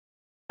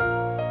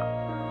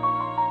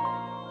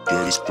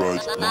Dirty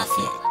Sprite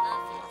Mafia.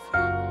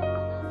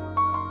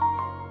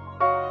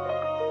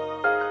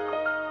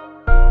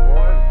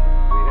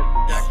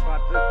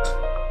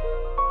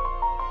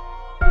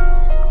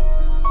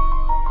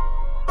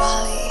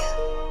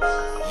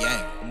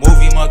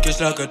 Movie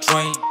markets like a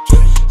train,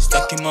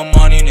 stuck in my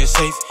money in the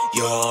safe.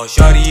 Yo,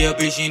 shawty a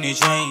bitch in the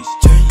chains.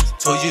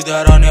 Told you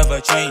that I'll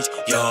never change.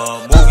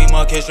 Yo, movie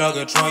markets like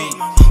a train,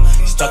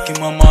 stuck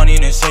in my money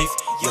in the safe.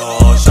 Yo,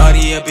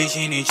 shawty a bitch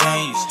in the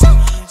chains.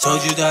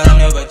 Told you that I'll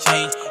never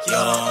change. Yo,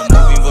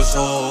 moving for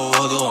show,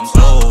 although I'm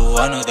slow.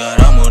 I know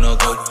that I'm gonna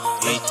go.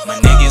 Hey, my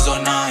niggas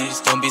are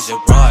nice, don't be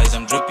surprised.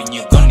 I'm dripping,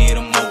 you gon' need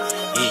a more.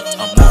 Hey,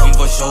 I'm moving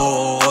for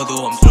show,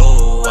 although I'm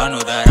slow. I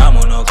know that I'm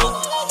gonna go.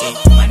 Hey,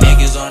 my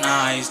niggas are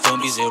nice, don't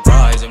be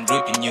surprised. I'm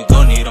dripping, you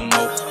gon' need a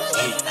more.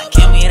 Hey, I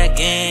came with a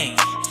gang.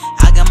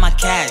 I got my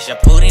cash, I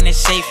put in a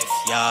safe.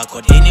 Yeah,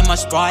 got in my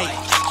Sprite.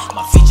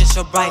 My features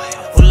so bright.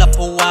 Pull up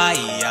Hawaii,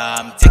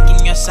 yeah, I'm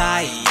taking your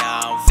side.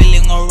 Yeah, I'm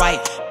feeling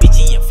alright.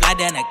 Bitchy, you fly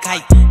down a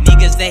kite.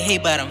 Niggas they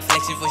hate, but I'm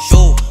flexing for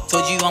sure.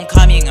 Told you I'm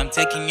coming, I'm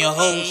taking your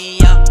hoes.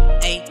 Yeah,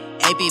 hey,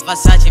 AP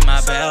Versace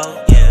my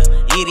belt. Yeah,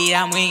 idiot,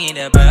 I'm ringing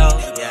the bell.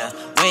 Yeah,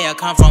 where I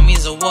come from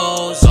is a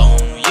war zone.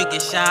 You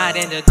get shot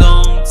in the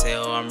dome.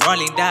 Till I'm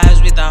rolling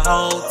dice with the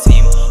whole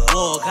team.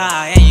 Walk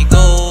high and you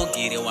go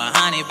get it.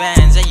 100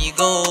 bands and you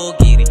go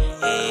get it.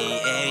 Hey,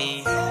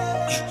 hey,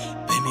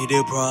 pay me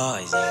the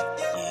price.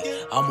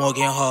 Yeah, I'm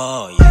working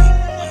hard.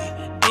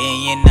 Yeah,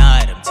 day and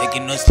night, I'm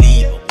taking no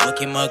sleep. I'm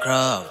working my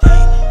craft.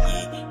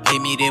 Yeah, pay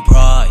me the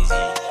price.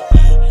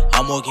 Yeah,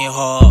 I'm working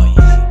hard.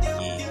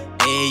 Yeah,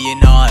 day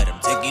and night, I'm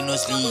taking no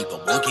sleep.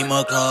 I'm working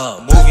my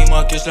craft. Moving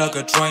markets like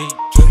a train,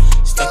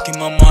 stuck in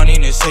my money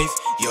in the safe.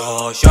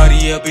 Yo,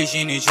 shawty a bitch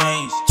in the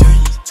chains.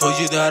 Told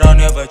you that I'll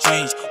never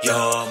change.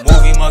 Yo,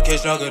 moving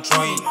markets like a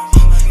train,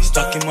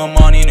 stuck in my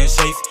money in the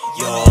safe.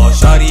 Yo,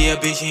 shawty a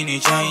bitch in the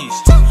chains.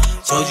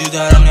 Told you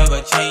that I'll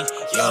never change.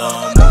 Yo,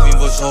 I'm moving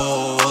for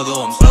show,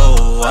 although I'm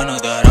slow. I know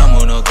that I'm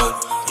gonna go.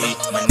 Hey,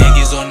 my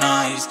niggas are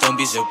nice, don't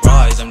be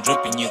surprised. I'm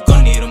dripping, you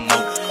gon' need a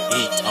more.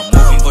 Hey, I'm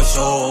moving for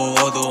show,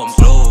 although I'm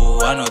slow.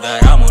 I know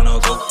that I'm gonna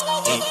go.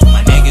 Hey,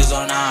 my niggas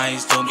are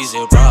nice, don't be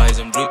surprised.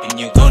 I'm dripping,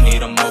 you gon'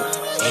 need a more.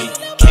 Hey,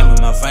 came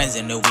with my friends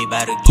and we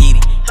bout to get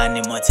it.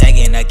 Honey more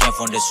tagging, I came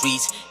from the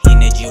streets.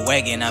 Energy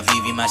wagon, I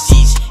vive in my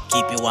seats.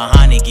 Keep it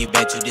 100, get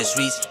back to the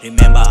streets.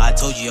 Remember I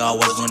told you I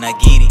was gonna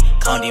get it.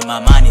 Counting my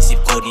money,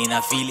 sip codeine,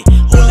 I feel it.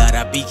 Whole lot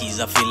of bitches,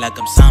 I feel like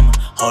I'm summer.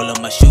 All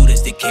of my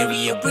shooters, they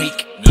carry a brick.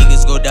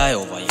 Niggas go die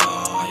over, yo.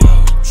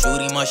 I'm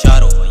shooting my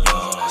shot over,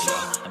 yo.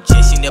 I'm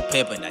chasing the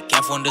paper, and I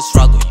came from the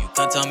struggle. You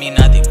can't tell me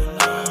nothing,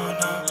 no.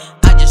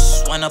 I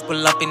just wanna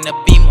pull up in the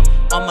Beamer.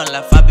 All my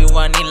life I be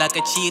running like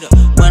a cheater.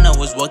 When I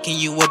was working,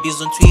 you were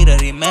busy on Twitter.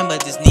 Remember,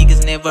 these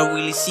niggas never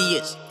really see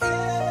us.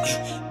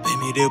 Pay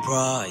me the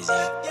price,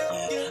 yeah.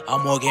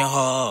 I'm working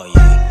hard,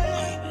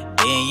 yeah.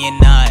 Day and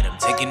night, I'm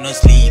taking no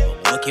sleep.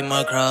 I'm working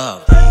my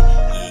craft,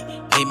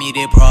 yeah. Pay me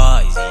the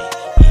price,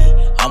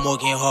 yeah. I'm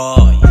working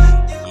hard,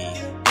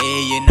 yeah.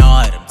 Day and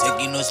night, I'm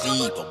taking no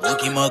sleep. I'm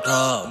working my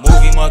craft.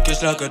 Moving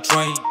markets like a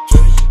train,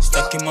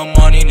 stuck in my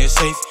money in the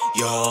safe.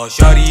 Yo,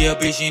 shawty a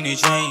bitch in the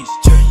chains.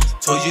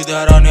 Told you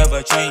that I'll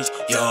never change.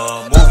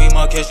 Yo, moving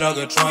markets like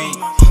a train,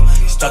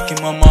 stuck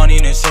in my money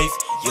in the safe.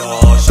 Yo,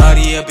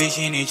 shawty a bitch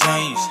in the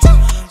chains.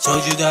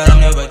 Told you that I'll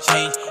never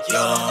change.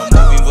 Yo, I'm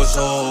moving for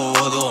show,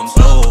 although I'm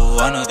slow.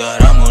 I know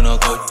that I'm gonna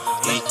go.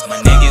 Hey, my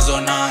niggas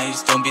are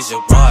nice, don't be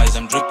surprised.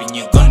 I'm dripping,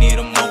 you gon' need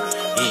a more.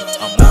 Hey,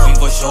 I'm moving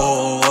for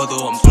show,